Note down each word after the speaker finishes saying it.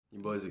You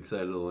boys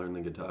excited to learn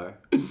the guitar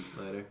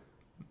later?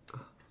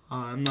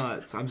 I'm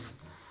not.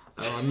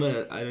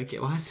 I don't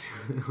care. What?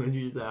 What did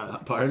you just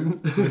ask? Pardon?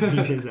 What did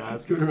you just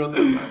ask? Can we run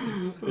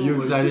that back? Are you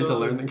excited to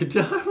learn the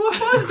guitar? What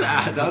was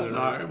that? I'm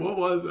sorry. What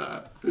was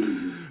that?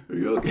 Are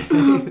you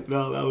okay?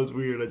 No, that was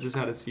weird. I just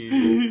had a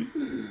seizure.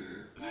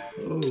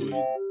 Holy.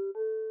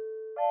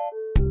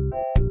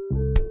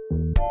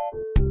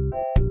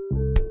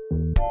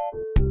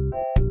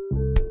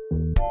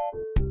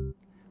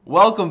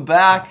 Welcome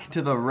back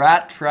to the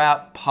Rat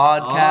Trap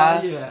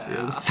Podcast. Oh,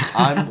 yeah.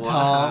 I'm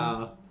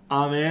Tom. Wow.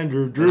 I'm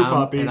Andrew. Drew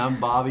Puppy. And I'm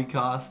Bobby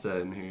Costa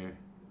in here.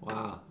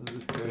 Wow, this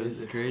is crazy. This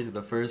is crazy.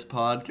 The first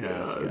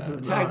podcast. this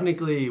is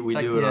Technically, we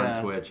do it yeah.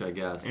 on Twitch, I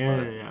guess. Yeah,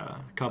 but a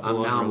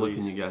couple. now I'm release.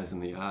 looking you guys in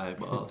the eye,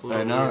 boss.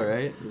 I know,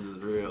 right? This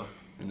is real.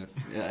 And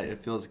it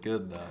feels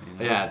good though. You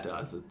know? Yeah, it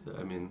does. I'm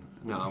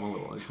a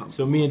little uncomfortable.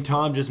 So me and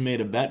Tom just made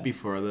a bet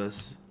before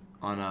this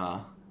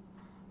on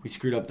we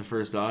screwed up the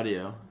first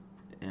audio,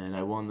 and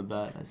I won the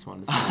bet. I just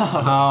wanted to say.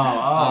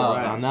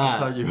 right. On that. I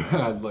thought you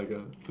had like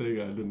a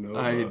thing I didn't know.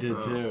 I about.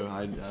 did too.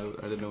 I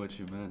didn't know what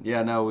you meant.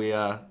 Yeah, no, we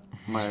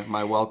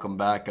my welcome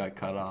back got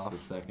cut It's off. the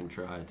second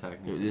try,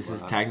 technically. This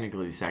is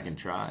technically the second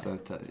try. So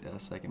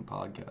second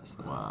podcast.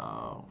 Now.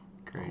 Wow.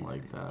 Crazy. I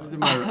like I was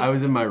that. I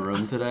was in my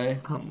room today,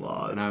 I'm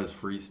lost. and I was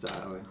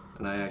freestyling,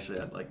 and I actually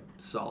had like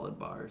solid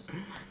bars.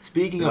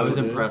 Speaking I of was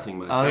it, impressing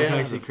myself. Oh, that's yeah.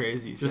 actually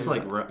crazy. You Just said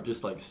like that.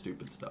 just like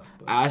stupid stuff.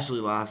 But. Ashley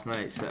last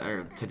night said,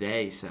 or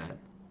today said,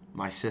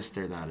 my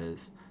sister that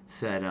is,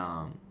 said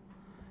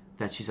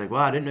that she's like,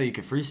 well, I didn't know you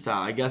could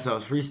freestyle. I guess I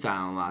was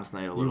freestyling last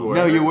night a little. were.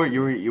 No, bit.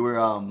 you were.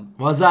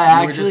 Was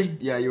I You were actually?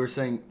 just, yeah, you were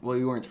saying. Well,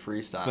 you weren't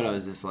freestyling. But I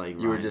was just like.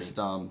 You were rhyming. just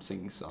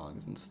singing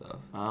songs and stuff.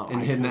 Oh,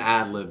 And I hitting the could-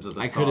 ad libs of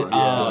the I songs. could've-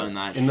 Yeah. and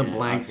that in the shit,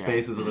 blank okay.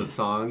 spaces of the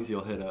songs,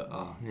 you'll hit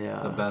Yeah.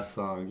 the best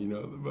song. You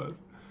know the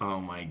best. Oh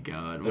my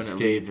god. When it Escape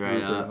leads right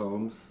Rupert up.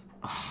 Holmes.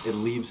 It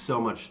leaves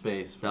so much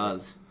space. It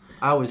does.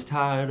 I was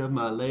tired of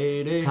my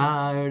lady.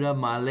 Tired of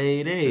my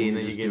lady. And And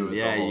then you you just do can, it the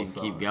yeah, whole you can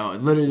keep song.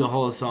 going. Literally the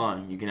whole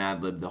song. You can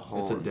ad lib the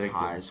whole addictive.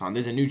 entire song.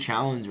 There's a new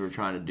challenge we're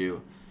trying to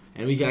do.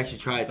 And we can actually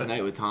try it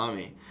tonight with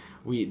Tommy.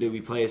 We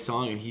play a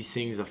song and he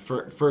sings the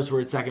first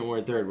word, second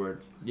word, third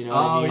word. You know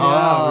what I mean?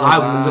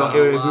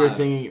 yeah. If we were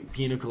singing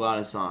Pina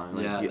Colada song,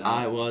 like Yeah,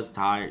 I was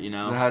tired, you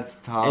know. That's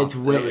tough. It's That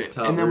weird. was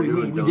tough. And then We're we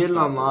doing Don't did it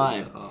Stop on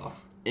live, Believing. Oh.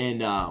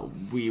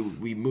 and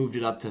we moved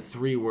it up to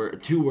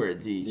two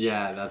words each.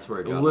 Yeah, that's where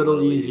it a got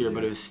little easier,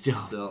 but it was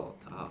still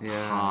tough.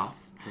 Yeah. tough.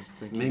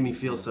 It made me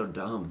feel so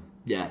dumb.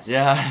 Yes.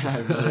 Yeah.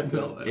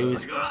 It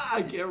was. Like,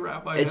 I can't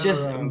wrap my It's head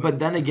just, around but it.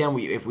 then again,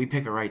 if we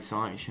pick a right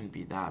song, it shouldn't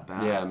be that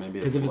bad. Yeah, maybe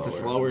because if it's a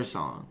slower. slower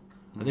song,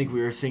 I think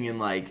we were singing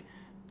like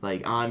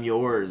I'm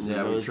yours Yeah,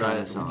 and we those tried. kind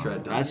of songs. We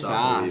tried Don't That's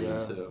Stop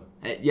fast. Believing,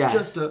 too. Yeah.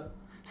 Just a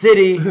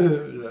City,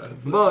 yeah.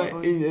 It's boy,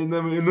 and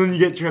then you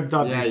get tripped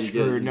up. yeah, You're you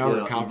screwed. No get,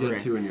 you recovery.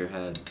 get two in your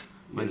head.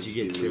 Once gotta you just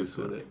get be two loose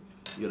with it.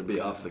 You gotta be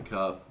off the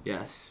cuff.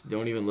 Yes.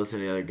 Don't even listen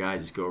to the other guy.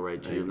 Just go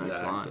right to your next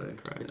Exactly. line.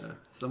 Christ. Yeah.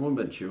 Someone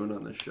been chewing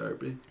on this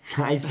Sharpie.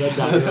 I said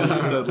that. Too.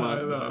 You said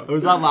last I know. night.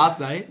 Was that last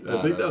night?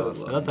 I think that that was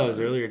was. I thought that was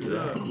earlier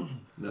today.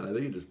 No, I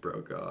think it just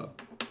broke off.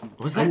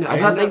 Was I that? kn- I, I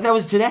thought never- that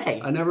was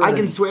today. I never I had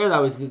can a- swear that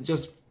was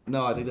just.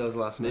 No, I think that was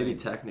last night. Maybe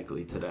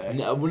technically today.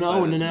 No. By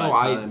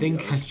I time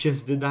think I goes.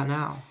 just did that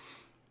now.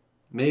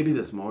 Maybe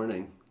this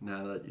morning.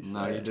 Now that you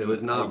No, say you it. did. It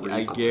was not. I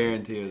recent.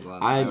 guarantee it was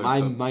last night.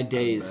 My bet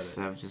days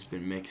it. have just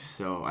been mixed,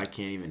 so I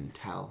can't even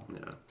tell.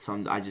 Yeah.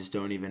 I just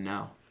don't even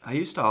know. I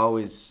used to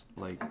always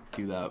like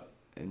do that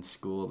in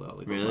school though,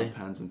 like Really? with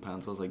my pens and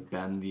pencils, like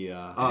bend the you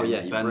bend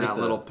break that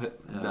the- little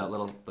yeah. that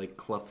little like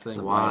clip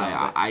thing.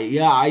 Why?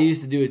 I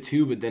used to do it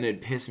too, but then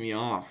it pissed me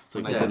off. It's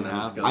like I Yeah, didn't and then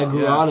it's have. gone. I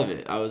grew Yeah. out of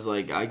it. I was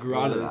like, I grew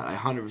out of Really? that. I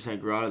 100%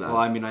 grew out of that. Well,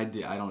 I mean, I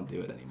don't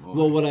do it anymore.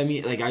 Well, what I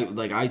mean,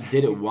 I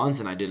did it once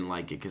and I didn't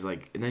like it because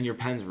and then your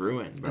pen's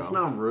ruined, bro. That's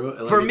not rude.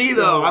 Like, For it's me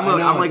still- though, I'm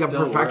I know like it a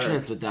still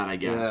perfectionist works. with that, I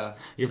guess.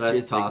 Yeah. Should I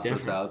It's like toss this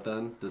different. out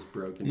then? This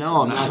broken.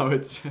 No, I'm shit? not. no,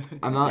 it's.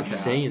 I'm not Yeah.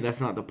 saying that's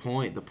not the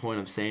point. The point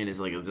I'm saying is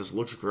like it just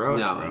looks gross,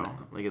 No, I bro. know.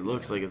 Like it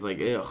looks like it's like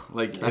ew.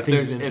 Like That if thing's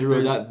there's been if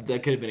through. there's,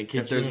 That could have been a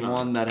kid. if there's chewing on it.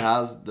 one that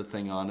has the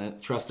thing on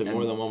it, Trust it and-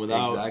 more than one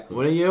without. Exactly.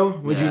 Wouldn't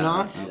you? Would you Yeah.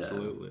 not? Yeah.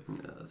 Absolutely.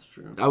 Yeah, that's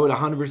true. I would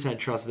 100%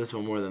 trust this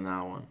one more than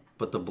that one.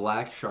 But the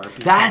black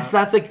Sharpie.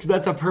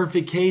 That's a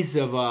perfect case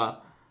of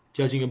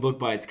judging a book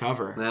by its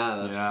cover. Yeah,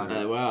 that's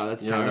Yeah. true. Wow,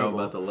 that's You don't know terrible.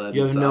 about the lead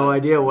You have no inside.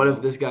 idea. What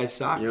if this guy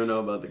sucks? You don't know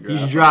about the He's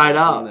graphite dried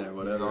that's up. in there,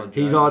 whatever.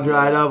 He's all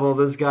dried up. Well,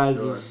 this guy's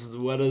Sure. as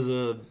wet as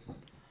a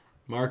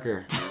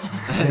marker.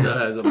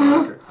 as a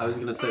marker. I was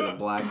gonna say the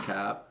black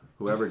cap.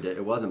 Whoever did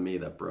it wasn't me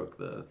that broke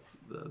the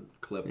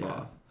clip Yeah.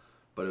 off,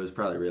 but it was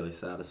probably really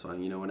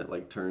satisfying. You know when it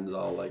like turns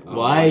all like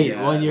White.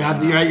 yeah, When you're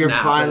at yeah. your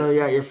Snap final, it.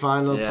 you're at your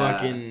final Yeah.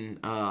 fucking.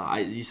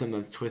 You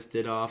sometimes twist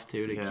it off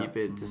too to Yeah. keep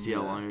it to see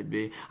how Yeah. long it'd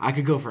be. I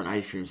could go for an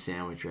ice cream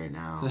sandwich right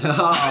now.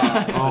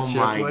 oh Oh chip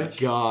my witch?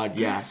 god,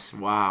 yes!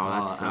 Wow,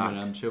 that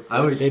M&M sucks. chip.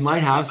 I was They might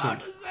have some.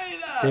 about to say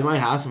that. They might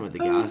have some at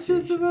the I gas was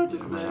just station. about to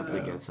I might say have to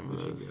that. get some of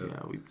We should those. go.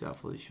 Yeah, we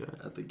definitely should.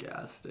 At the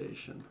gas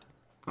station.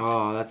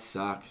 Oh, that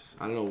sucks.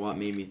 I don't know what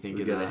made me think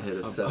We of gotta that. hit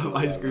a Ice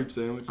 7-Eleven. cream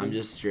sandwich. I'm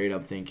just straight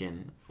up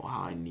thinking,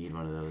 wow, I need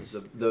one of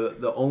those.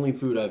 The only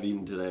food I've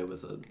eaten today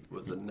was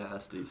a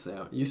nasty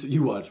sandwich.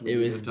 You watched me. It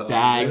was eat Tom.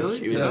 bag. Really?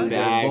 It was Yeah, you guys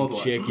bag both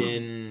watched.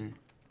 chicken.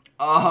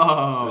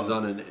 Oh. It was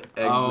on an egg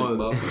Oh,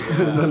 McMuffin.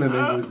 It was on an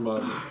English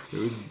muffin.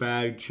 It was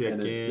bag chicken.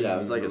 And it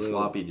was like a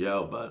sloppy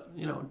Joe, but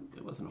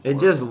it wasn't. It Horrible.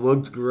 just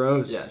looked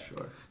gross. Yeah,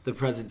 sure. The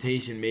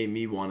presentation made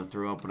me want to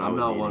throw up when I I'm was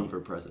not eating. one for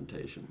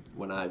presentation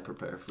when I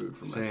prepare food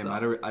for Same.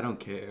 myself. I don't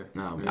care.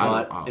 No,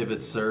 But if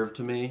it's served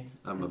to me,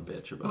 I'm a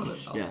bitch about it.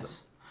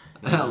 Yes.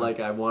 Like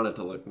I want it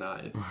to look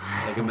nice.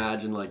 Like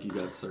imagine like you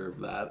got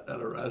served that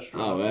at a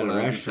restaurant. Oh, at a when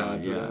I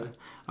restaurant, eat yeah. today.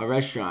 A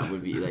restaurant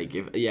would be like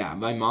if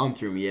my mom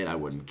threw me in, I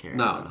wouldn't care.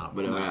 No,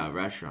 But no. a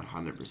restaurant,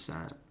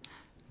 100%.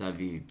 I'd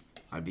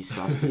be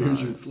sussed You're about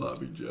it. just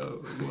sloppy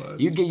Joe. It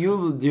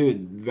was.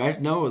 Dude.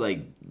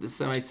 Like this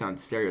might sound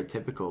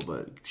stereotypical,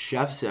 but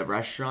chefs at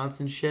restaurants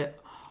and shit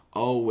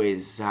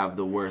always have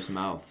the worst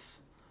mouths.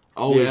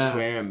 Always Yeah.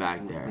 swearing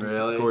back there.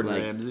 Really? Gordon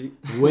Like, Ramsay.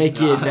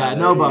 Wicked Ah, bad. there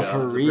No, you but go.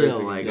 for It's a real,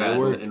 perfect like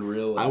example in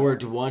real I life.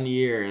 worked 1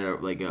 year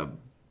at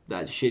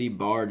that shitty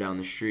bar down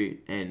the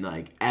street, and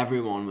like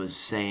everyone was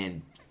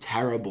saying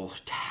terrible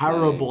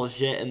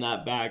shit in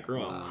that back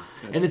room. Wow,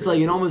 And it's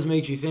like it almost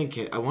makes you think.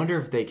 I wonder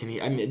if they can.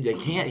 I mean, they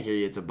can't hear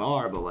you. It's a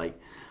bar, but like,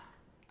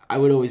 I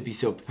would always be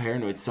so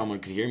paranoid someone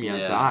could hear me Yeah.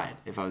 outside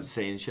if I was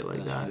saying shit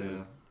like That's that.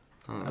 true.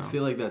 I don't I know.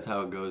 feel like that's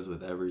how it goes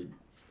with every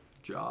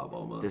job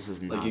almost. This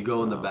is like you nuts,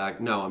 go in the though.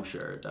 back. No, I'm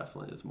sure it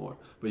definitely is more.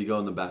 But you go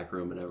in the back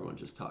room and everyone's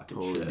just talking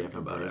Totally shit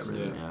different about person,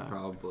 everything. yeah.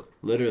 Probably.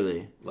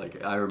 Literally.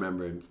 Like I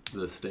remember in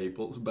the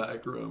Staples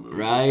back room. It was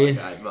Right.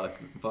 Just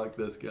like, fuck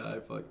this guy,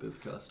 fuck this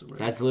customer.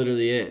 That's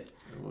literally it.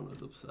 Everyone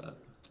was upset.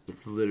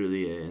 It's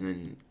literally it. And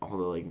then all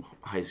the like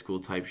high school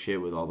type shit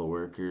with all the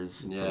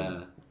workers. It's Yeah.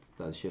 like,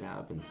 that shit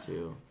happens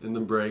too. In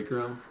the break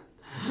room,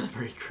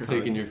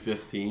 taking your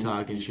 15,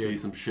 Talking you shit. see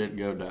some shit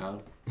go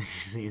down.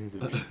 Seeing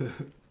some shit.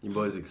 You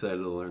boys excited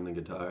to learn the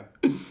guitar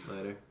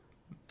later?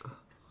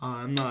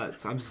 I'm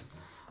not. I'm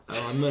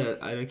gonna.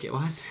 I don't care.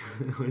 What?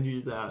 What did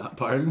you just ask?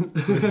 Pardon?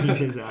 What did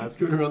you just ask?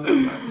 Can we run that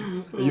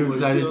back? Are you Oh my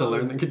excited to God.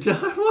 learn the guitar?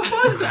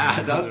 What was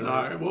that? I'm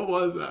sorry. What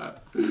was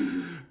that?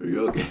 Are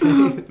you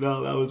okay?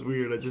 No, that was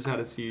weird. I just had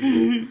a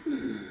seizure.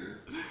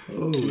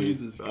 Oh,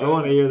 Jesus I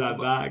want to hear that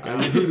back.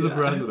 Who's the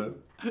president?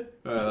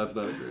 That's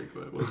not a great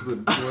quote.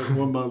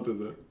 What month is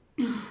it?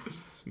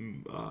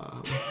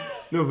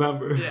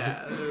 November.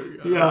 Yeah, there we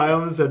go. Yeah, I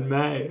almost said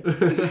May.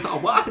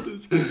 What?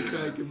 This kid's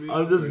cracking me.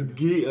 I'm just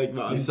geek.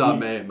 Like, You saw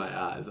May in my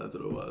eyes. That's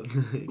what it was.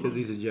 because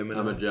he's a Gemini.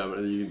 I'm a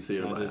Gemini. You can see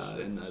it in my eyes.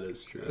 that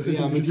is true.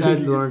 Yeah, I'm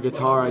excited to learn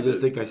guitar. I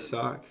just think I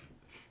suck.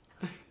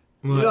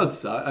 You don't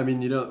suck. I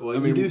mean, you don't. Well, I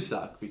you mean- do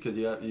suck because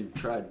you've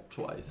tried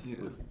twice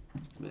with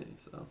me.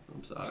 So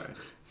I'm sorry.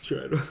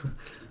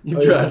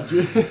 You've tried.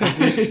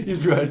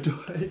 You've tried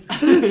twice.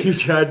 You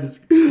tried to.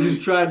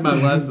 You've tried my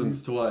lessons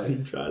You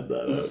twice. tried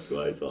that out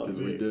twice on Because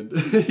me. we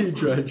did. You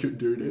tried your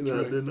dirty And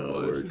tricks. that did not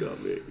twice. work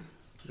on me.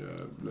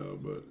 Yeah, no,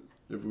 but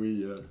if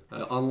we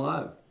on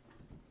live.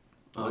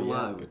 Oh, On yeah,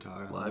 live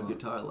guitar, live on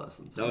guitar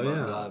lessons. Oh, How about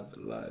yeah.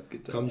 that? Live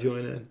guitar. Come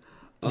join in.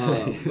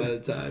 By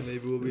the time,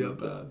 maybe we'll be Not up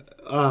bad.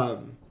 there.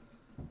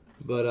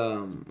 But I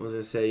was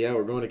gonna say, yeah,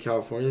 we're going to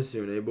California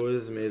soon, eh,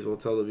 boys? May as well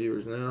tell the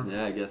viewers now.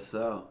 Yeah, I guess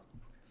so.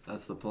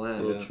 That's the A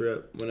plan. little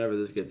trip whenever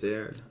this gets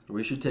aired.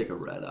 We should take a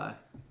red eye.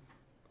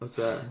 What's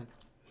that?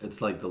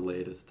 It's like the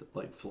latest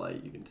like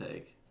flight you can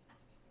take.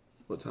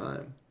 What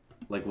time?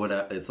 Like what?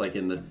 It's like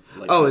in the.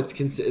 Like Oh,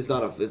 the- it's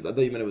not a. I thought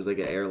you meant it was like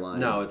an airline.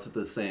 No, it's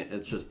the same.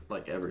 It's just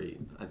like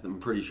I'm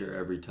pretty sure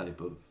every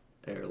type of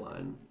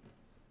airline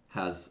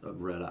has a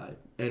red eye.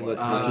 And what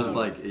It's time? just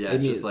like I it's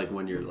mean- just like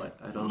when you're like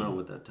I don't know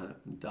what that time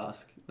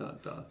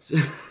not dusk.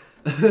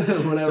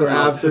 Whenever So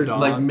after dawn.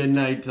 like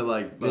midnight to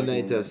like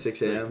Midnight to fucking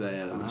 6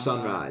 a.m.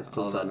 Sunrise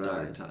till all that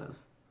dark sunrise. time.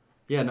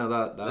 Yeah, no,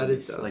 that That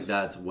makes is sense. Like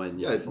that's when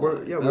you Yeah, fly.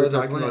 we That were was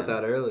our talking about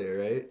plan. that earlier,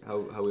 right?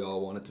 How we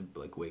all wanted to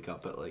like wake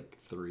up at like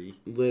 3.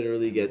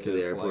 Literally get to Get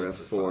the a airport at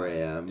flight for 4 5.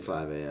 a.m., Yeah.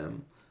 5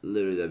 a.m.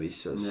 Literally, that'd be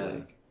so Yeah.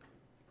 sick.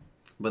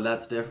 But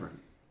that's different.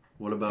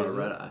 What about Is a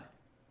it? red eye?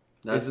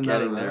 That's Isn't that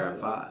a getting red there eye, at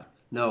though? 5.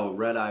 No,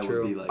 red eye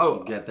True. would be like Oh.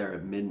 you get there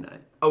at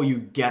midnight. Oh, you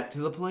get to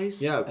the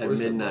place? Yeah, of At course. I love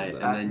midnight, that.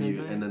 and At then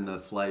midnight? and then the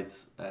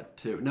flight's at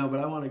 2. No, but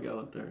I want to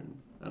go during.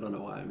 I don't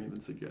know why I'm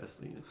even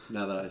suggesting it.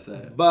 Now that I say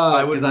it,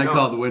 But because I no.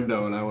 called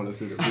window and I want to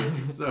see the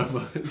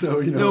view. So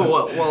you know. No,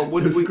 well, so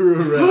wouldn't we? screw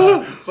a red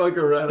eye. Fuck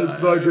a red eye.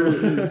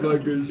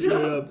 fucker straight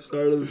up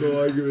started this whole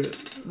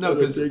argument. No,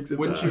 because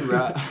wouldn't you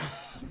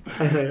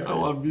I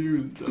want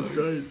views, though.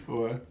 Christ.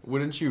 Boy.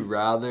 wouldn't you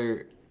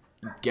rather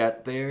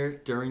get there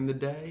during the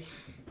day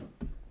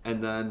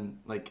and then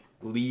like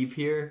leave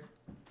here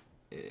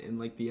in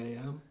like the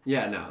AM?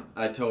 Yeah, no,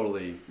 I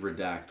totally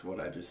redact what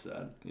I just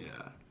said. Yeah.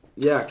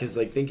 Yeah, because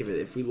like think of it.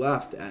 If we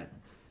left at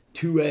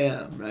 2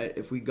 a.m., right?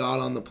 If we got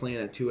on the plane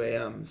at 2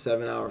 a.m.,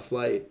 7-hour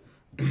flight,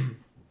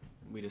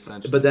 We'd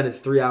essentially. but then it's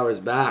 3 hours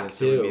back yeah,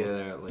 so we'd be too.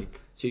 there at like.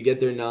 So you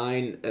get there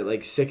 9 at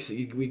like 6.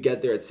 We'd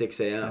get there at 6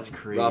 a.m. That's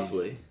crazy.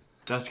 roughly.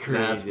 That's crazy.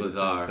 That's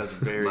bizarre. That's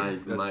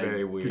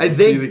very weird. I Did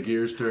you think- see the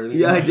gears turning?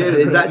 Yeah, I did.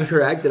 Is that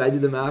correct? Did I do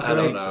the math I right?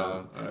 don't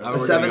know. A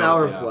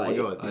 7-hour flight.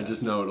 I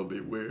just know it'll be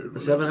weird. A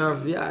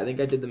 7-hour. Yeah, I think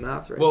I did the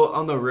math right. Well,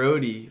 on the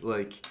roadie,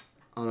 like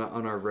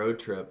on our road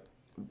trip,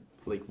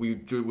 like we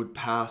would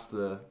pass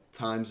the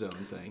time zone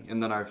thing,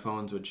 and then our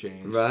phones would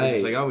change. Right. We're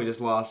just like, oh, we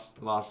just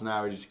lost an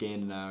hour, just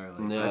gained an hour.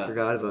 Like, Yeah. I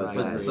forgot about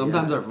But that.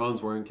 sometimes our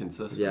phones weren't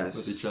consistent Yes.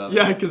 with each other.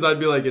 Yeah, because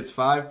I'd be like, it's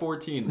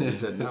 5:14. And he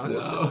said, no, it's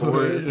No,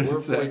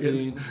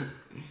 4:14.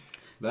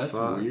 That's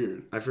Fuck.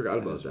 weird. I forgot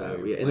about is that.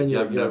 very- And then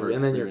like, I've never your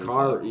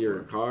experienced that your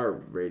before. car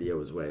radio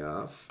was way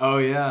off Oh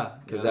yeah,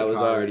 because Yeah, that the was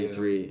car already radio.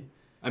 3.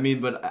 I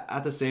mean, but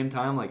at the same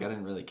time, like I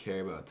didn't really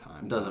care about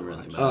time. It doesn't that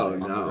really much matter. Oh, on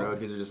no. the road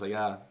because you're just like,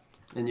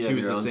 And you Two have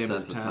is your the own same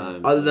sense as of 10.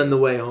 time. Other than the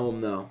way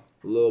home though,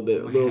 a little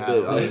bit. Yeah.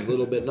 I was a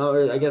little bit.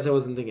 No, I guess I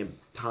wasn't thinking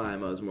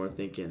time. I was more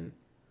thinking,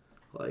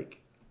 like,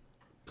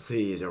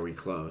 please, are we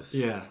close?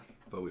 yeah,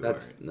 but we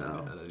That's-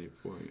 weren't no. at any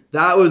point.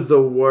 That was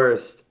the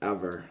worst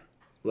ever.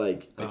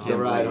 Like I the can't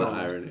ride believe the home,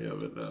 irony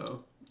of it now.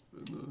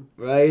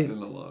 right? In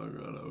the long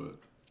run of it.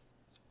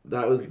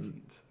 That was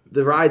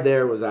the ride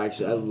there was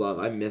actually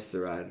I missed the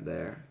ride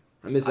there.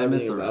 I missed I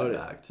missed everything the about ride it.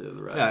 back too.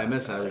 The ride Yeah, I back.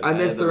 miss everything. I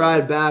missed had the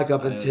ride back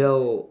up I had-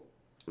 until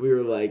we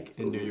were like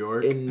In New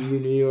York? In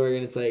New York,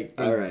 and it's like It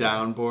was all right.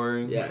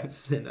 downpouring.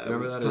 Yes, and I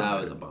Remember was that? tired.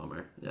 That was a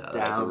bummer. Yeah, that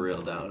was a Down.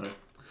 real downer.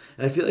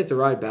 And I feel like the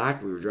ride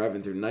back, we were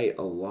driving through night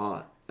a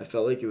lot. I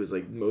felt like it was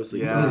like mostly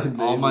Yeah, night.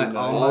 all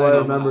All I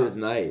remember is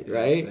night, Yeah,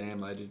 right?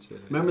 Same, I do too.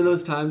 Remember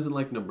those times in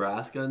like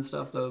Nebraska and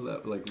stuff though?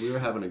 That like we were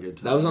having a good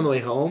time. That was on the way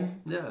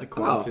home. Yeah. The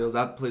cornfields.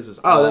 That place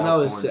was. Oh, then that all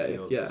was sick.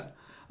 cornfields. Yeah.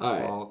 All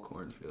right. All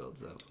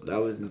cornfields. That place. That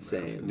was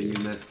insane. But you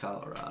missed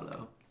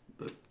Colorado.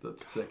 The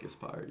sickest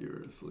part you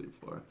were asleep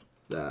for.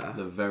 Yeah.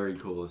 The very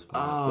coolest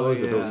part. Oh, What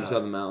was it? Those yeah. you saw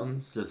the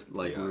mountains. Just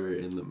like Yeah. we were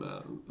in the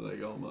mountain,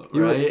 like almost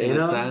You were right in in a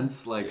them?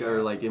 sense, like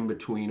or like in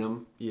between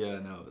them, Yeah,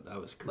 no, that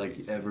was like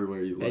crazy.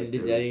 everywhere you looked. And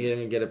did there was-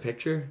 anyone get a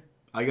picture?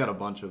 I got a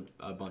bunch of.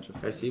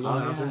 I see Oh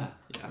one yeah, after. Yeah.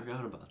 I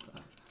forgot about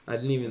that. I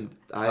didn't even.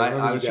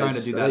 I was trying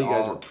to do that. You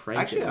guys were all.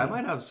 pranking Actually, I me.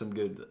 might have some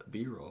good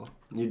B-roll.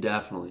 You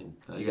definitely.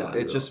 You got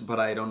It's just, but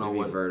I don't know Maybe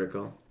what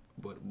vertical.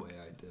 way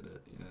I did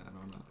it. Yeah, I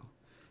don't know.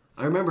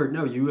 I remember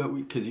no,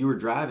 you because you were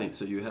driving,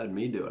 so you had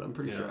me do it. I'm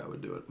pretty Yeah. sure I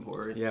would do it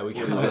for you. Yeah, we Or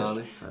could.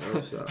 Zani. I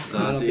hope so. I Zanti.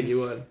 don't think you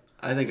would.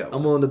 I think I would.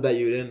 I'm willing to bet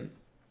you didn't.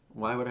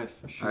 Why would I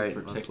shoot All right,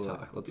 for let's TikTok?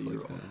 look. Let's B-roll?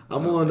 look. Man.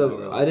 I'm No, willing I to.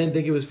 don't know. I didn't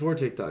think it was for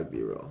TikTok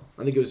B-roll.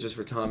 I think it was just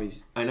for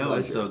Tommy's. I know,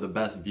 and pleasure. so the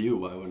best view.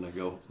 Why wouldn't I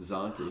go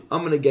Zanti?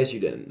 I'm gonna guess you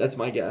didn't. That's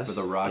my guess. For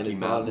the Rocky and it's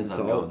Mountains, not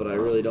I'm an going insult, but I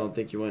Zanti. really don't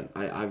think you went.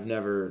 I've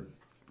never.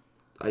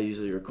 I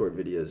usually record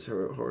videos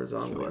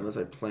horizontally Sure. unless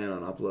I plan on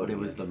But uploading. it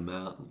was the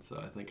mountain, so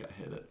I think I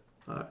hit it.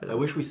 Alright. I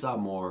wish we saw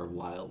more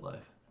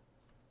wildlife.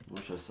 I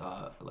wish I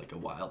saw like a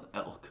wild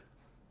elk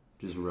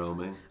just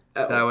roaming.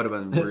 That would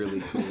have been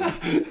really cool.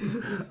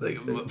 Like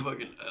a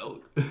fucking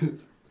elk.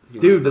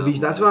 Dude, the beach.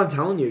 That's what I'm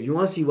telling you. You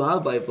want to see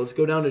wildlife? Let's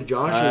go down to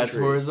Joshua That's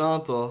Tree.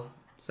 horizontal.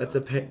 That's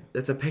a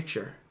That's a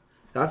picture.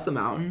 That's the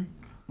mountain.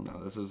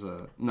 No, this was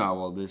a no.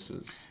 Well, this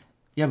was.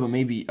 Yeah, but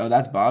maybe. Oh,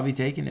 that's Bobby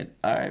taking it.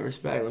 All right,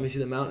 respect. Let me see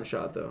the mountain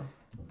shot though.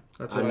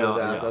 That's what I, was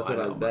asked. That's what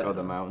I was betting. Oh,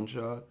 the mountain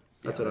shot.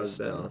 That's what I was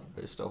still, betting.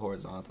 they're still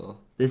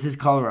horizontal. This is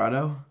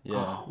Colorado. Yeah.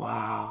 Oh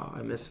wow,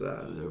 I missed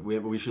that.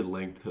 We should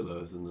link to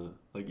those in the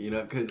like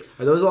because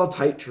Are those all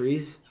tight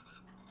trees?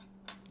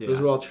 Yeah. Those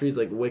were all trees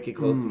like wicked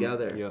close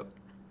together. Yep.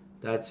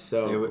 That's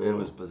so. it cool.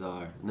 was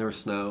bizarre. And there was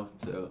snow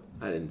too.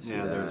 I didn't see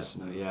Yeah, that. there was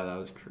snow. Yeah, that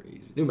was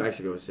crazy. New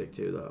Mexico was sick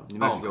too, though. New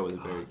Mexico my was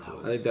God, very that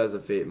close. I think that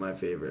was my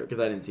favorite because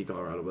I didn't see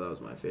Colorado, but that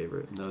was my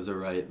favorite. Those are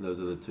right. Those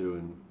are the two.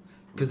 And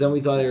Because then we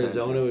thought Contention.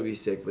 Arizona would be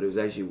sick, but it was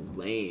actually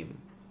lame.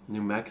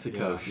 New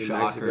Mexico, Yeah. New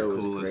shocker, Mexico was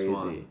coolest crazy.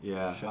 one.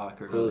 Yeah.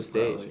 Shocker, Coolest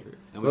that was state. probably-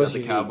 And we Most got the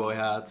unique. cowboy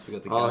hats. We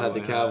got the All cowboy had the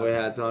cowboy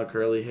hats on,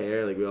 curly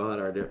hair, like we all had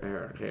our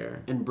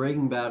hair. And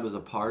Breaking Bad was a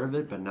part of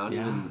it, but not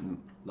Yeah. even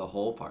the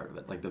whole part of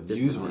it. Like the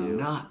Just views the were view.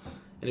 nuts.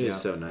 And it was Yeah,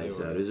 so nice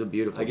they were. out. It was a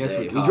beautiful I guess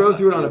day. we We caught drove it.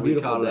 through it on a We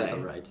beautiful caught it day. at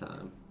the right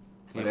time.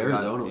 But And we got-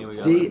 Arizona and was we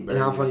got See, some and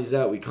how burgers. funny is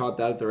that? We caught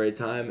that at the right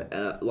time.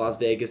 Las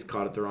Vegas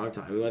caught at the wrong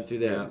time. We went through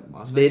there Yeah,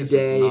 Las Vegas was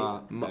midday,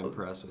 not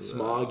impressed with it at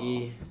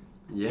smoggy.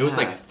 Yeah. It was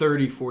like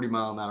 30, 40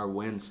 mile an hour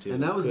winds too.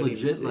 and that was Couldn't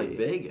even legit see. like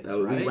Vegas, That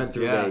was- right? We went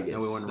through Yeah, Vegas.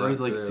 and we went That was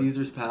right like through.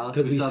 Caesar's Palace.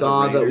 Because we the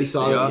saw the Raiders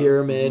Stadium.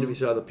 pyramid. We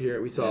saw the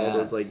pyramid. We saw all those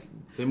Yes. like.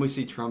 Then we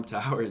see Trump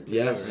Tower too.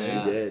 Yes, right?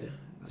 Yeah. we did.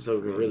 So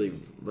it really,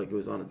 crazy. like it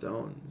was on its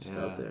own, just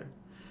Yeah. out there.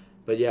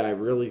 But yeah, I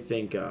really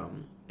think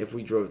if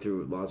we drove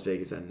through Las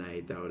Vegas at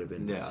night, that would have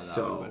been Yeah, that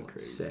so would've been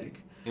crazy.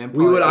 sick. And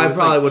We would. it I was,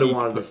 probably like, would have peak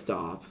wanted to po-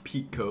 stop.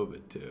 Peak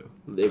COVID too.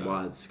 It So,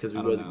 was because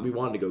I don't know. we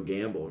wanted to go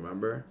gamble.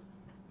 Remember?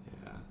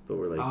 Yeah. But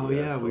we're like, Oh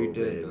yeah, we COVID,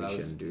 did. We but that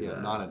was shouldn't do yeah,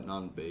 that.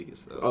 not in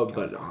Vegas though. Oh,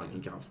 but California.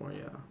 in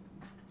California,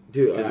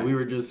 dude. Because we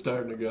were just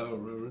starting to go,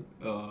 remember?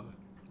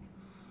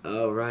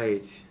 Oh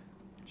right.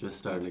 Just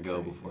starting That's to go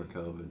crazy. before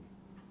COVID.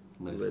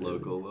 Nice Literally.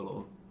 local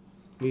little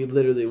We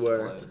literally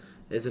were. place.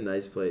 It's a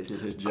nice place.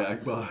 His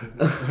jackpot.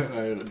 I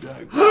had a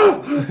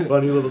jackpot.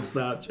 Funny little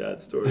Snapchat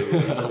story. We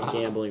ended up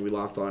gambling. We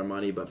lost all our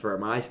money. But for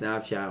my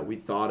Snapchat, we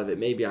thought of it.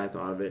 Maybe I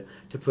thought of it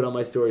to put on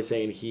my story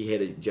saying he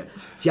hit a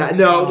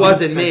no, it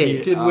wasn't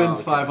me. Kid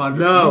wins 500.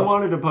 No. You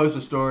wanted to post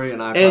a story,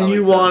 and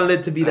you wanted that.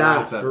 it to be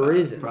that for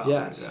reasons. Probably,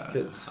 yes,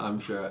 because I'm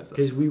sure I said.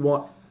 Because we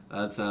want.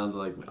 That sounds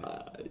like me.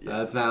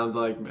 That sounds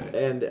like me.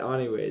 And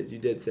anyways, you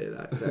did say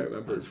that because I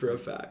remember this for a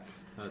fact.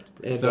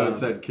 And, so it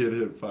said kid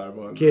hit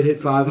 500. Kid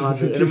hit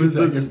 500. And it was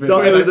I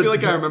feel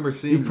like I remember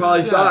seeing. You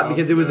probably saw it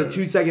because it was a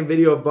 2-second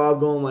video of Bob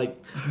going like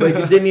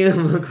it didn't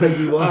even look like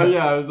he won. Oh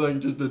yeah, it was like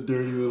just a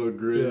dirty little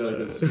grin, like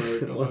a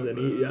smirk. It wasn't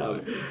he? Yeah,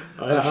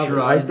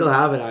 I still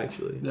have it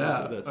actually.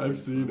 Yeah, I've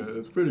seen it.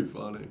 It's pretty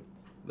funny.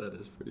 That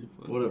is pretty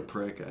funny. What a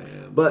prick I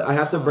am. But I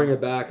have to bring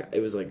it back. It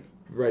was like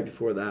right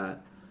before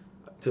that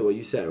to what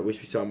you said. I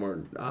wish we saw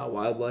more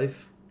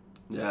wildlife.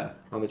 Yeah,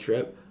 on the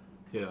trip.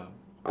 Yeah.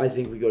 I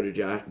think we go to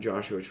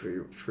Joshua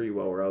Tree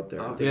while we're out there.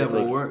 Yeah,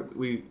 well,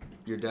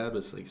 your dad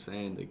was like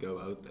saying to go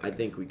out there. I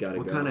think we gotta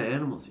go. What kind of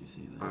animals you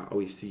see there?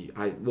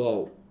 I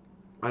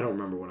don't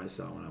remember what I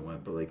saw when I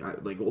went, but like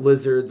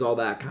lizards, all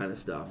that kind of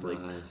stuff.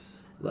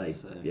 Nice.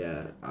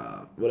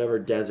 Whatever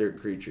desert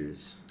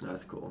creatures.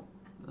 That's cool.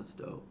 That's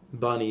dope.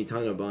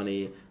 Ton of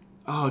bunny.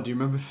 Oh, do you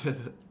remember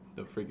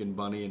the freaking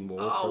bunny and wolf?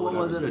 Oh, what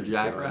was it? A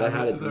jackrabbit? That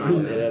had its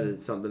mouth. It had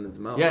something in its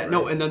mouth. Yeah, right?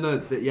 No, and then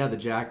the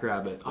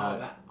jackrabbit.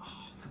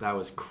 That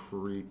was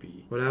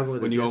creepy. What happened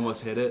with when you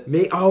almost hit it?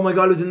 Oh my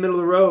god, it was in the middle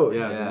of the road.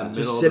 Yeah, it was in the middle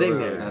just of sitting the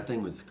road. there. That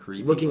thing was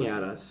creepy. Looking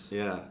at us.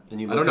 Yeah.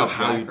 And I don't know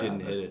how you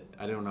didn't hit it.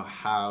 I don't know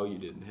how you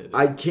didn't hit it.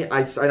 I can't.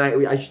 I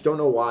don't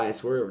know why. I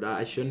swear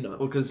I shouldn't have.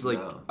 Well, because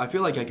I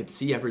feel like I could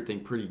see everything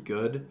pretty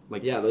good.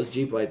 Those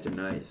Jeep lights are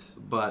nice.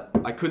 But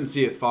I couldn't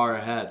see it far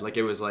ahead. Like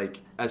it was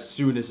like as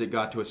soon as it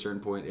got to a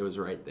certain point, it was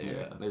right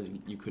there. Yeah.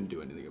 You couldn't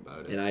do anything about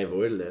it. And I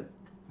avoided it.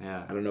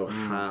 Yeah. I don't know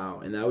how.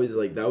 And that was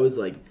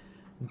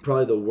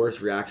probably the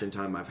worst reaction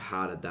time I've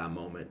had at that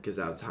moment because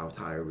that was how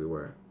tired we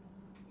were.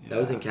 Yeah. That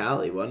was in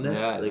Cali, wasn't it?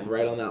 Yeah.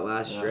 Right on that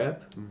last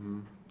strip.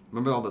 Mm-hmm.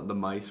 Remember all the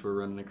mice were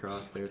running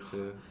across there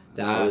too?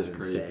 That was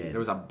creepy. insane. There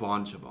was a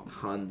bunch of them.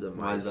 Tons of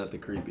mice. Why is that the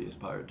creepiest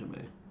part to me?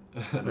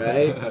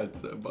 Right?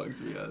 That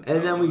bugs me out.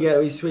 And then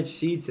we switched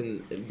seats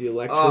and the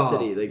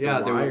electricity. We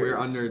were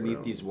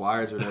underneath these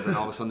wires or whatever, and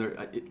all of a sudden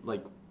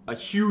there a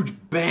huge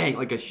bang,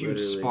 like a huge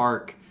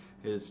spark.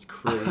 Is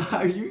crazy.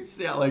 Are you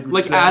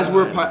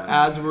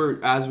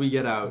as we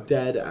get out,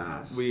 dead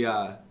ass.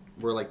 We're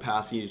like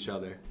passing each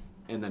other,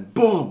 and then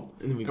boom,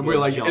 and we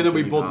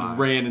both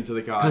ran into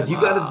the car. Because you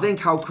got to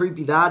think how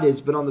creepy that is.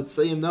 But on the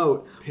same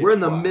note, we're in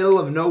the middle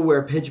of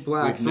nowhere, pitch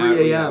black,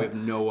 3 a.m. We have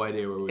no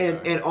idea where we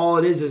are, and all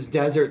it is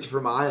deserts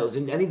for miles,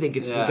 and anything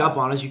can sneak up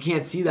on us. You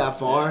can't see that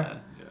far. Yeah.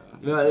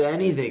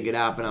 Anything could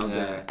happen out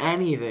there.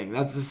 Anything.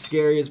 That's the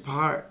scariest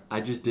part.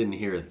 I just didn't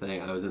hear a thing.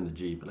 I was in the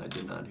Jeep and I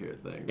did not hear a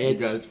thing. You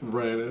guys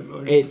ran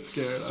in. It's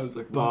scared. I was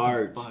like,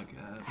 what the fuck?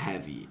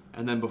 Heavy.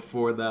 And then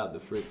before that, the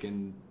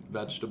freaking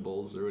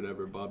vegetables or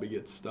whatever, Bobby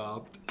gets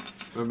stopped.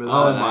 Remember that?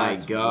 Oh my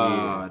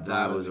god, weird.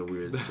 That was a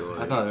weird story.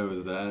 I thought it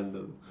was the end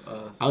of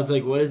us. I was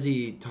like, what is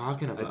he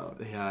talking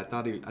about? I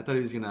thought he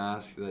was gonna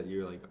ask that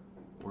you're like,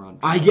 we're on.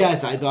 I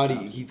guess I thought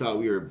he thought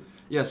we were.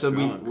 Yeah, so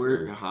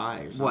we're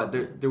high or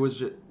something. What there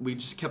was we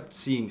just kept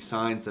seeing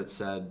signs that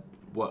said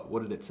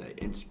what did it say?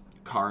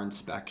 Car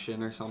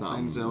inspection or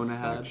something zone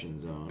ahead.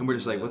 Zone. And we're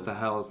just like, what the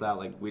hell is that?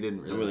 Like we didn't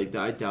really. And we're like,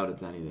 I doubt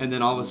it's anything. And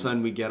then all of a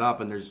sudden we get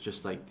up and there's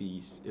just like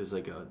these. It was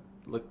like not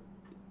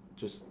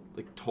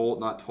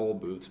toll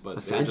booths, but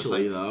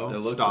essentially just like, though.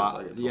 It stop.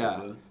 Like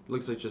it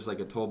looks like just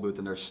like a toll booth,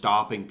 and they're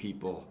stopping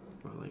people.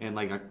 And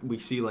we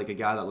see like a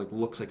guy that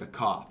looks like a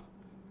cop,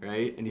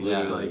 right? And he's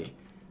just like.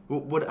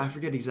 What I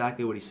forget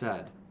exactly what he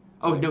said.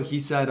 Oh no, he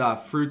said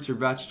fruits or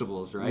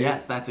vegetables, right?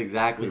 Yes, that's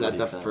exactly. Was what that he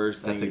the said.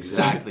 first thing? That's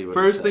exactly what.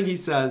 First thing he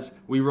says,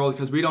 we roll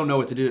because we don't know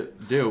what to do.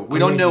 We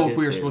don't know if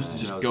we were supposed to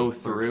just go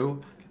through,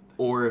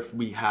 or if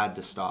we had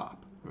to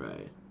stop.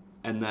 Right.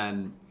 And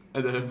then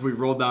if we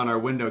rolled down our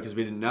window because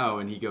we didn't know,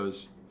 and he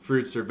goes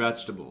fruits or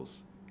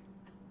vegetables,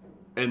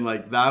 and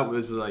that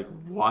was like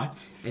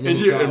what?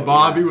 And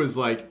Bobby was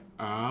like.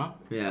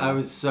 Yeah. I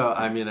was so.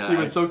 I mean, he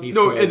was so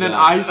no. And then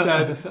I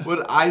said,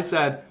 "What I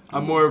said,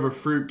 I'm more of a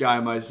fruit guy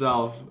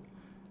myself."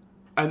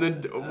 And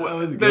then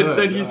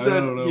he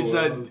said,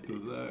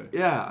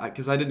 "Yeah,"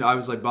 because I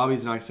was like,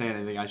 "Bobby's not saying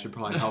anything. I should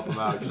probably help him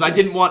out," because I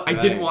didn't want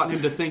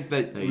him to think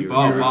that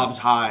Bob's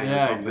high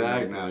or something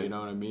right now. You know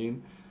what I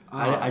mean?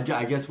 I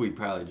guess we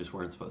probably just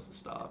weren't supposed to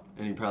stop,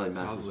 and he probably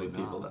messes with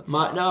people. That's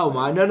no.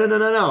 My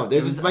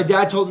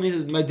dad told me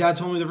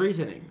the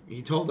reasoning.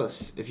 He told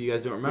us, if you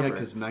guys don't remember,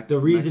 because the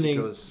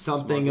reasoning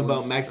something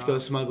about Mexico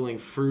smuggling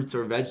fruits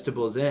or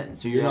vegetables in.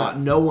 So you're not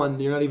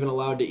even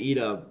allowed to eat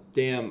a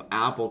damn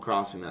apple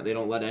crossing that. They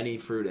don't let any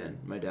fruit in.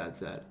 My dad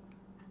said,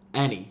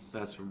 any.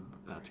 That's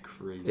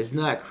crazy. Isn't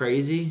that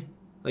crazy?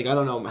 I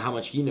don't know how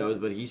much he knows,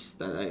 but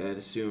I'd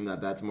assume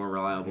that's more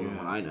reliable than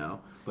what I know.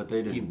 But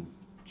they didn't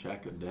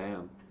check a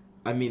damn.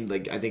 I mean,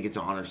 I think it's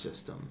honor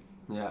system.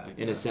 Yeah.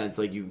 In a sense,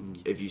 like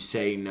if you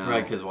say no.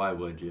 Right, because why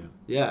would you?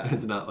 Yeah.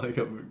 It's not like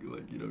you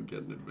don't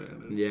get an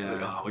advantage. Yeah.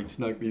 Like, oh, we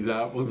snuck these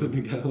apples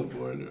into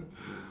California.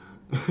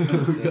 We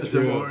got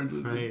True. some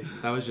oranges. Right.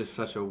 That was just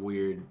such a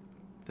weird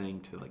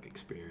thing to like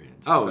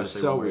experience. Oh, it was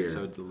especially so when we're weird.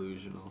 so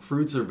delusional.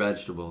 Fruits or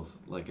vegetables,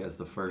 like as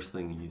the first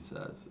thing he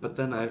says. But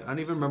then I don't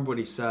even remember what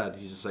he said.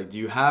 He's just like, "Do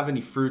you have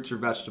any fruits or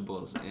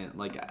vegetables?" And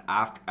like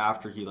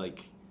after he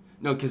like,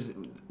 no, because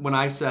when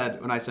I said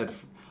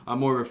I'm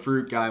more of a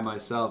fruit guy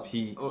myself,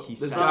 he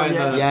this said,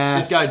 guy,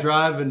 this guy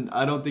driving,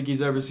 I don't think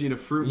he's ever seen a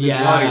fruit in his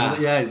Yeah. life.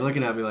 Yeah, he's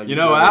looking at me like, You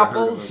know, "You've never heard of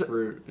a apples?"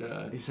 fruit.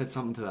 Yeah. He said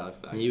something to that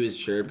effect. He was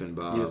chirping,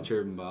 Bob. He was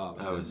chirping Bob.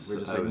 I was- We're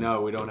just I like, was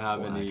no, we don't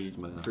have any flexed,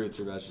 man. fruits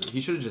or vegetables.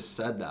 He should have just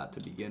said that to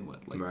begin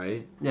with. Like,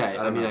 Right? Yeah,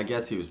 I don't mean, know. I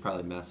guess he was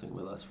probably messing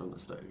with us from the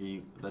start.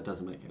 That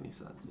doesn't make any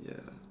sense. yeah.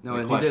 No, The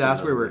and he question did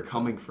ask where we doesn't were make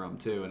coming from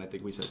too, and I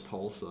think we said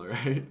Tulsa,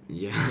 right?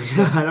 Yeah.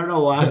 I don't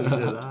know why we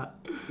said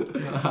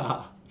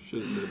that.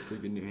 Should have said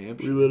freaking New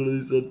Hampshire. We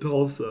literally said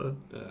Tulsa.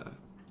 Yeah.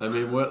 I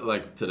mean, what,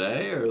 like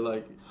today or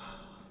like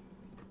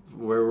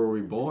where were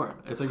we born?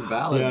 It's like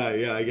valid.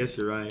 Yeah, I guess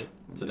you're right.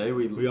 Today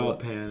we all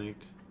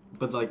panicked.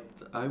 But like,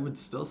 I would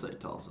still say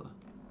Tulsa.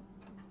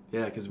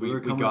 Yeah, because We we, were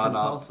we coming got from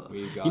up. Tulsa.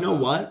 We got You know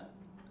up. what?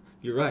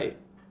 You're right.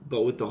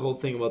 But with the whole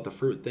thing about the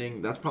fruit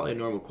thing, that's probably a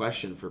normal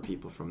question for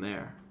people from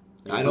there.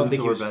 I don't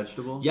think or it's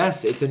vegetables.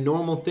 Yes, it's a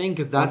normal thing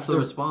because That's that's the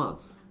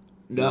response.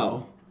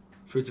 No.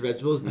 Fruits or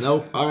vegetables?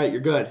 Nope. All right, you're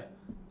good.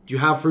 Do you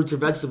have fruits or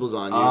vegetables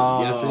on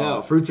you? Yes or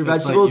no? Fruits or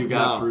It's vegetables? Like you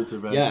got no. fruits or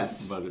vegetables.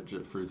 Yes. But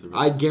fruits or vegetables.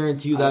 I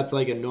guarantee you that's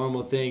like a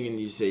normal thing, and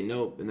you say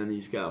nope, and then you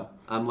just go.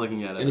 I'm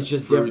looking at it And it's as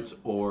just fruits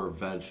or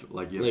veg.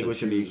 Like you have Like to what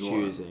should be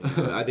choose choosing.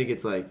 one. I think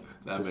it's like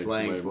That the makes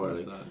slang way for more it.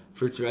 Like, sense.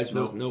 fruits or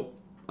vegetables? Nope.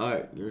 All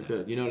right, you're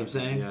good. You know what I'm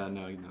saying? Yeah,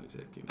 no, you know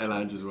exactly. And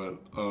I just went,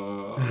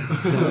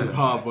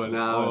 Pop went,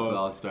 now it's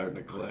all starting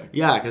to click.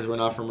 Yeah, because we're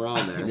not from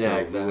around there, Yeah, so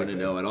exactly. we wouldn't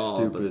know at all,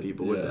 but Stupid,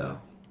 people would yeah.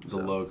 know. The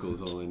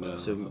locals only know.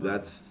 So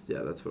that's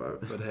what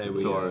I. But hey,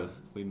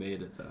 we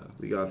made it though.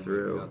 We got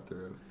through. We got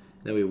through.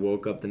 Then we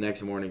woke up the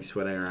next morning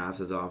sweating our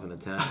asses off in the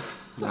tent,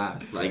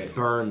 That's like great.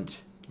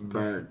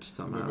 burnt We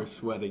somehow. were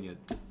sweating at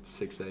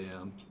 6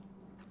 a.m.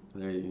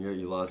 There you go.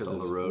 You lost 'Cause all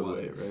it's the road what?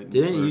 weight, right?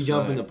 Didn't you First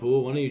jump in night. the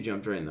pool? One of you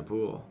jumped right in the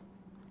pool.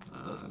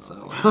 Doesn't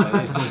sound like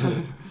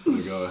me. Just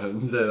gonna go ahead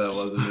and say that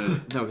wasn't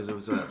me. No, because it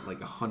was at like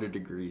 100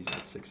 degrees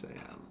at 6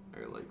 a.m.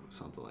 or like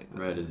something like that.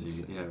 Right It was as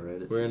you, insane. yeah,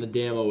 right. As We're in a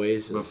damn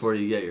oasis. before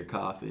you get your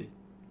coffee.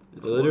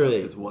 It's Literally.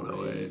 it's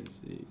 108.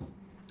 Crazy.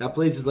 That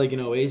place is like an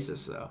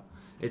oasis, though.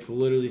 It's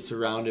literally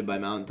surrounded by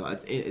mountain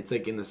tops. It's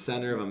like in the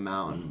center of a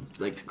mountain.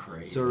 It's like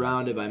crazy.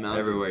 surrounded by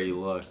mountains. Everywhere you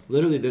look.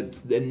 Literally,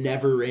 it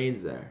never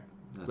rains there.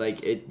 That's-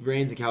 Like it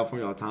rains in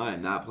California all the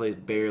time. That place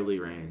barely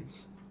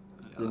rains.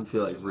 Didn't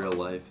feel like real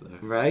life there.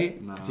 Right?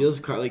 No. It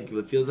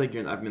feels like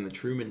I'm in the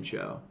Truman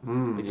Show.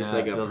 It's just yeah,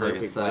 like it a feels like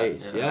perfect set,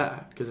 place.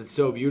 Yeah, because it's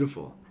so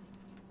beautiful.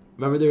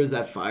 Remember there was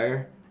that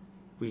fire?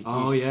 We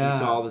yeah.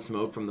 saw the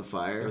smoke from the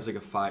fire. It was like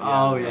a fire.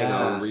 Oh, It was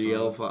yeah. a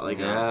real like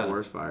Yeah. a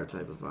forest fire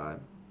type of vibe.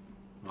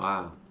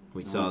 Wow.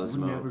 We saw the We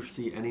smoke. never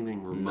see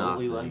anything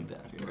remotely Nothing. like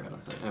that here. I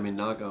don't think. I mean,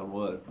 knock on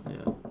wood. Yeah.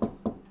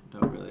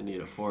 Don't really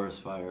need a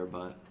forest fire,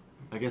 but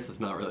I guess it's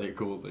not really a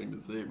cool thing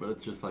to see. But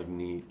it's just like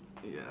neat.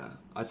 Yeah,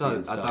 I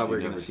Seeing thought stuff we were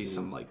you've gonna never see seen.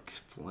 some like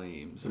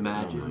flames.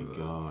 Imagine. Oh my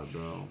god,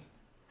 bro.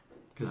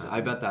 Because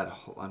I bet that.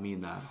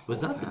 That Was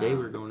whole that the day we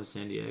town- were going to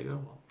San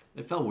Diego?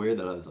 It felt weird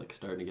that I was like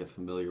starting to get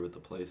familiar with the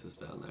places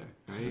down there.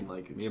 Right? And,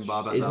 like, Me and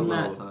Bob at Isn't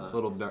that that-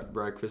 little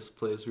breakfast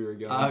place we were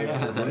going. Oh,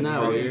 yeah. Isn't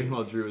that weird?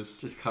 While Drew was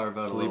just carve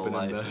out sleeping a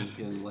in little life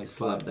bed. in like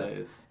Slept 5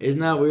 days.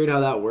 Isn't that weird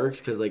how that works?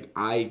 Because like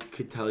I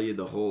could tell you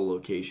the whole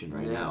location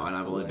right Yeah, now, and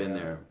I've only been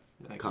yeah. there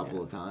a I couple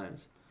can't. of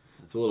times.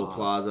 It's a little odd.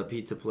 plaza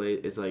pizza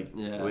place. It's like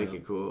Yeah.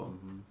 wicked cool.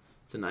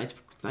 It's a nice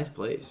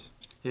place.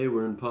 Hey,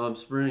 we're in Palm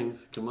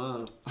Springs. Come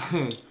on.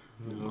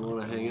 You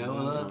want to hang out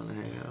with us? Wanna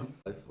hang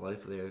out?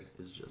 Life there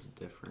is just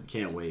different.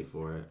 Can't wait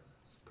for it.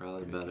 It's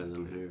probably better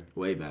than here.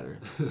 Way better.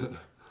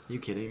 You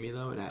kidding me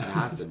though? It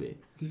has to be.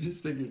 Did you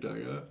stick your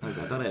tongue out? I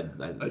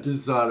thought I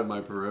just saw it in my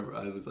peripheral.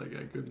 I was like,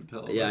 I couldn't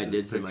tell. Yeah, if I this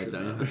did see my picture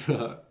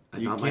tongue. out.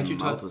 I thought my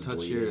mouth was touch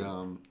bleeding.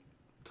 your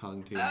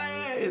tongue to your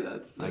Hey, nose?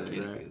 that's I sick.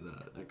 can't right. do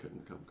that. I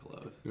couldn't come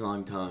close.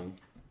 Long tongue.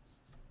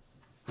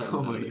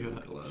 Oh my Not even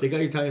God. close. Stick out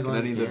your tongue as Can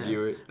long as any you of the can.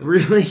 viewer?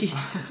 Really?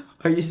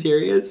 Are you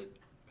serious?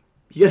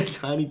 You got a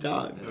tiny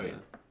tongue. Yeah.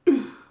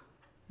 Wait.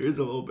 Yours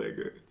a little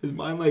bigger. Is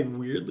mine like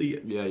weirdly?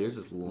 Yeah, yours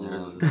is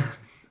long.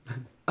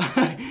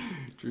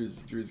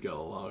 Drew's got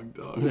a long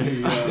There tongue.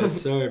 you go.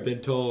 Yes, sir. Been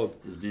told.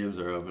 His DMs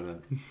are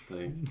open. I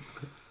think.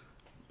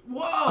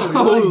 Whoa!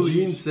 Oh, like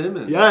Gene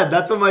Simmons. Yeah,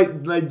 that's what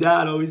my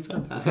dad always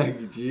said that.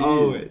 Jeez.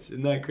 Always.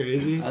 Isn't that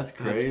crazy? That's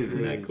crazy.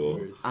 Isn't that cool?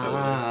 Yours.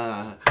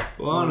 Ah.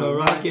 Wanna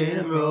rock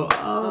and roll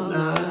all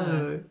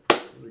night.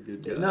 What a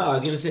good guy. No, I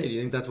was gonna say, do you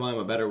think that's why I'm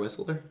a better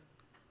whistler?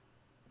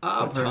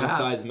 Ah, Tongue perhaps.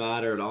 size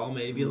matter at all?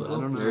 Maybe a little.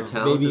 I don't know. You're a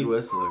talented Maybe-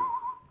 whistler.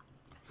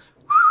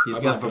 He's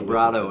I'm got not gonna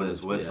vibrato whistle in for his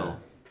this, whistle.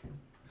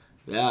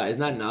 Yeah, isn't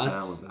that It's nuts?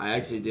 talent. I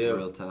actually It's do.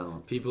 real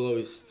talent. People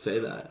always say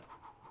that.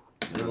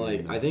 And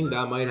like, I think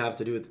that might have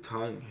to do with the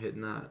tongue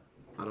hitting that.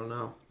 I don't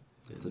know.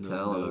 It's a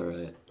talent,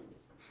 all right.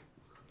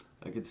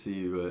 I could see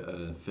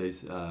you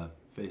face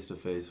to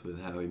face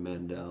with Howie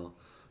Mandel,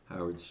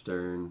 Howard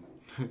Stern,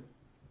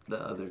 the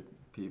other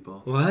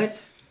people. What?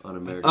 On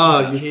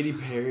America's Katy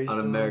Perry on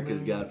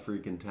America's Got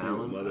Freaking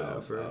Talent.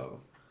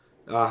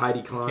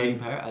 Heidi Klum. Katy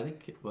Perry, I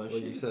think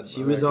you said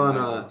she was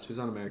on she was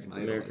on American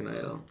Idol. American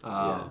Idol.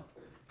 Yeah.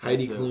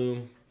 Heidi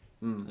Klum.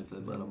 If they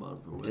let them on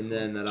for Whistle. And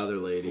then that other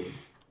lady.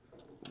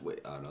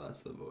 Wait, oh no,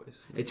 that's The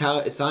Voice.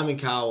 It's Simon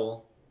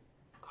Cowell.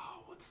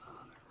 Oh, what's the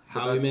other?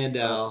 Howie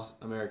Mandel. That's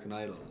American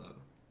Idol though.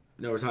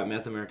 No, we're talking.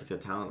 That's America's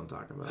Got Talent. I'm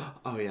talking about.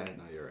 Oh yeah,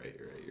 no, you're right.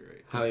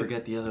 I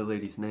forget the other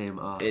lady's name.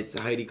 It's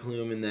Heidi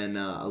Klum and then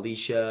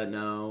Alicia.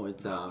 No,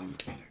 it's I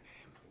forget her name.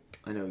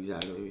 I know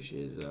exactly who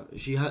she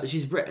is.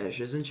 She's British,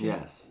 isn't she?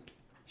 Yes.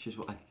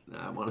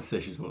 I want to say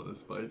she's one of the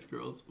Spice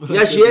Girls.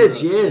 Yeah, she is.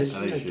 She is.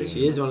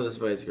 She is one of the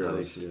Spice Girls.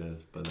 I think she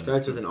is. But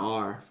starts with an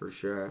R for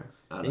sure.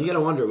 And you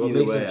gotta wonder what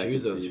makes them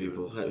choose those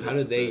people. How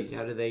do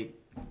they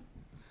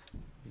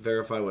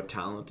verify what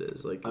talent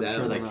is? Like I'm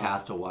sure they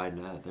cast a wide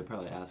net. They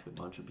probably ask a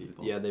bunch of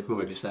people. Yeah, they who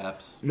probably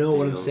accepts. No,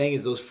 what I'm saying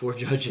is those 4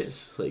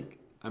 judges. Like,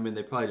 I mean,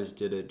 they probably just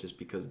did it just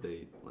because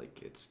they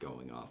it's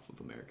going off of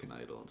American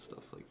Idol and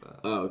stuff like that.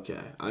 Oh, okay.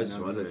 I just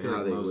wondered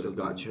how they would have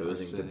got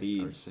chosen to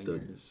be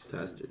the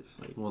testers.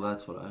 Well,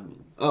 that's what I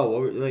mean.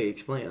 Oh,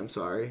 explain. I'm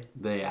sorry.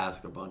 They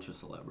ask a bunch of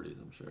celebrities,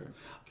 I'm sure.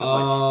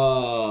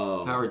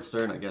 Oh. Howard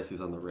Stern, I guess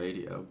he's on the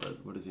radio,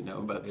 but what does he know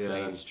about singing?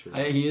 Yeah, that's true.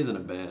 He is in a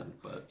band,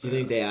 but... Do you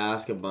think they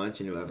ask a bunch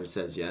and whoever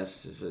says yes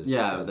says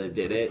they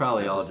did it? It's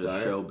probably all just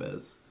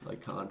showbiz,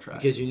 like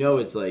contracts. Because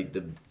it's like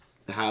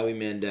the Howie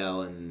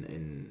Mandel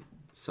and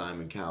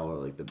Simon Cowell are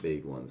like the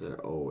big ones that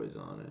are always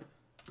on it.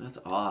 That's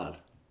odd.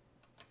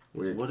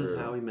 Weird what is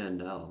Howie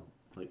Mandel?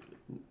 Like,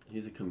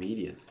 he's a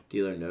comedian.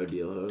 Deal or No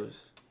Deal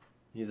host.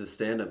 He's a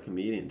stand-up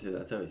comedian too.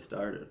 That's how he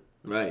started.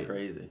 Right.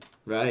 Crazy.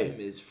 Right.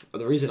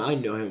 The reason I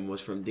know him was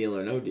from Deal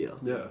or No Deal.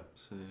 Yeah.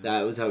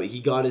 That was how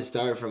he got his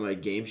start from a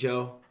game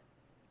show.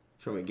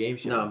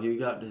 No, he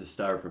got his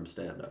start from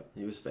stand-up.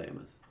 He was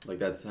famous. Like,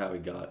 that's how he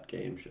got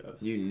game shows.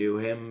 You knew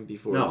him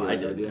before? No, I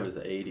didn't. It was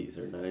the 80s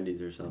or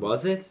 90s or something.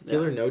 Was it?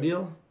 Deal or No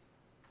Deal?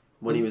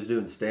 When he was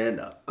doing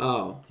stand-up.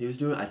 Oh.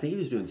 I think he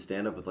was doing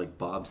stand-up with, like,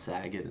 Bob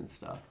Saget and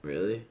stuff.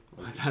 Really?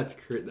 That's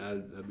great.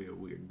 That'd be a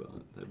weird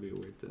bond. That'd be a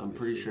weird thing. I'm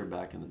pretty sure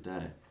back in the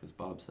day, because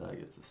Bob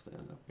Saget's a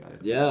stand-up guy.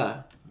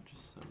 Yeah.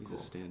 He's a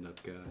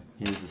stand-up guy.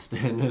 He's a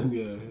stand-up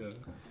guy, yeah.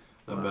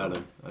 I met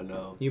him. I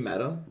know. You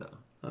met him? No.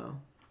 Oh.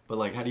 But,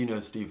 like, how do you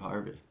know Steve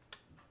Harvey?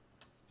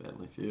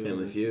 Family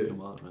Feud.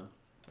 Come on, now.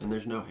 And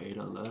there's no hate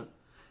on that.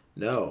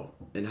 No.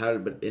 And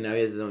now he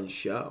has his own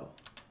show.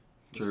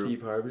 True.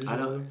 Steve Harvey? I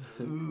don't.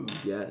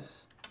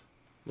 Yes.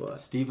 What?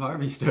 Steve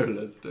Harvey started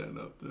as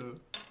stand-up too.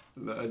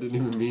 I didn't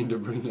even mean to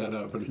bring that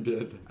up, but he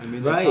did. I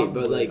mean, right,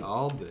 but like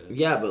all did.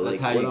 Yeah, but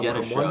that's like how you get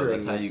a show.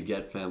 That's how is, you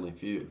get Family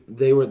Feud.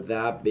 They were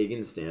that big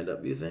in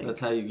stand-up. You think? That's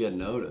how you get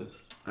noticed.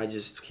 I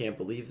just can't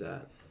believe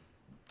that.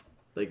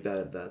 Like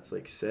that. That's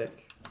like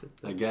sick.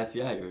 I guess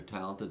you're a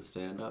talented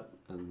stand-up,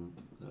 and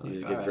you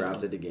just get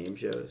drafted to game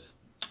shows.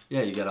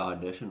 Yeah, you get to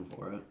audition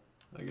for it.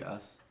 I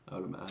guess I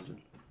would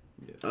imagine.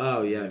 Yeah.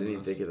 Oh yeah, I didn't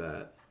even think of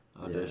that.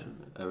 Audition.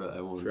 Yeah.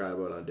 Forgot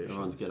about audition.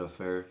 Everyone's get a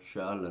fair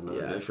shot at an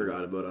audition. Yeah, I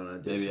forgot about an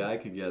audition. Maybe I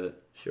could get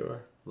it.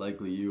 Sure.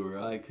 Likely you or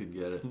I could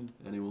get it.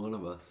 Any one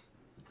of us.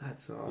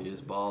 That's awesome. He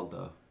is bald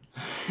though.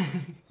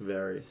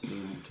 Very.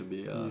 Soon to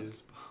be He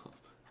is bald.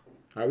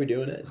 Are we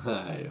doing it?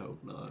 I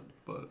hope not,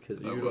 but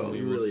because you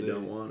really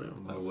don't want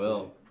to. I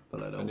will,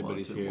 but I don't want to. If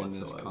anybody's hearing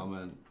this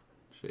comment,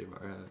 shave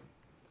our head.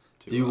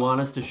 Do you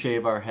want us to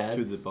shave our heads?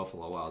 To the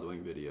Buffalo Wild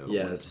Wing video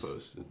yes. when it's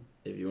posted.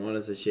 If you want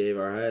us to shave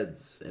our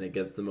heads and it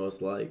gets the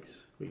most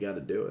likes, we got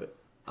to do it.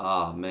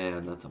 Oh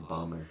man, that's a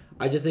bummer.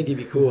 I just think it'd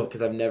be cool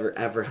because I've never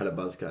ever had a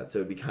buzz cut, so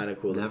it'd be kind of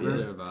cool to see.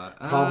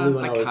 Probably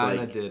when I was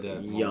like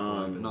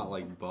young, but not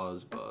like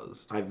buzzed.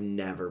 I've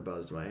never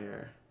buzzed my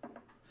hair,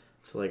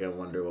 so like I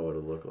wonder what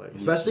it would look like.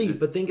 Especially,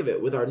 but think of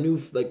it with our new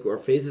our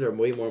faces are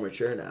way more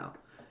mature now.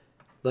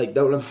 Like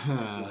that, what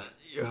I'm.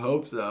 You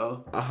hope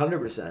so.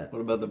 100%.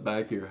 What about the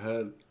back of your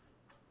head?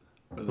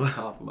 Or the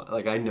top of my...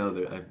 Like, I know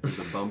that there's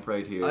a bump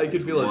right here. I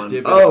could feel a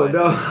dip. Oh,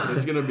 no.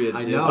 There's going to be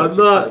a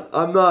dip.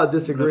 I'm not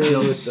disagreeing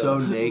with so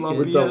naked.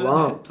 With the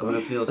lumps. I'm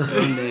going to feel so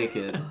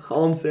naked.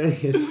 All I'm saying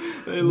is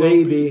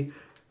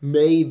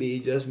maybe,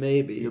 just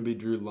maybe. You'll be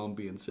Drew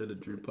Lumpy instead of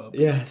Drew Puppy.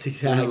 Yes,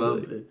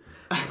 exactly.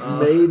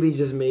 Maybe,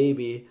 just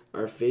maybe,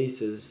 our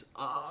faces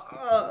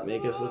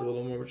make us look a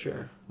little more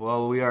mature.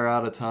 Well, we are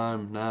out of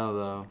time now,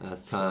 though.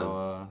 That's time.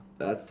 So,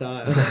 that's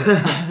time.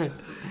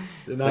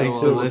 Thanks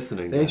for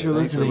listening. Thanks for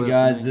listening,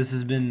 guys. This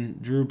has been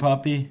Drew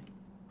Puppy.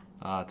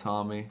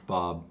 Tommy.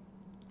 Bob.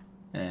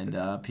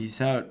 And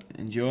peace out.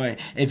 Enjoy.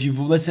 If you've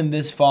listened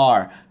this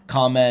far,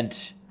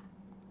 comment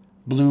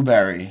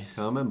blueberries.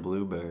 Comment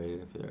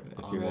blueberry if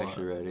you're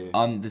actually ready.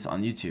 On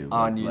YouTube.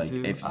 On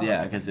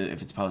YouTube? Because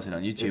if it's posted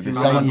on YouTube. If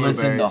someone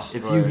listened,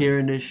 if you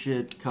hearing this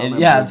shit,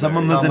 comment. If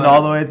someone listened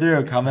all the way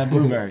through, comment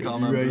blueberries.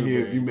 Comment right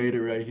here. If you made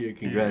it right here,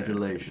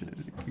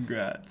 congratulations.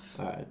 Congrats.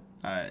 All right.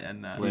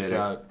 And peace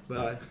out.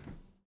 Bye.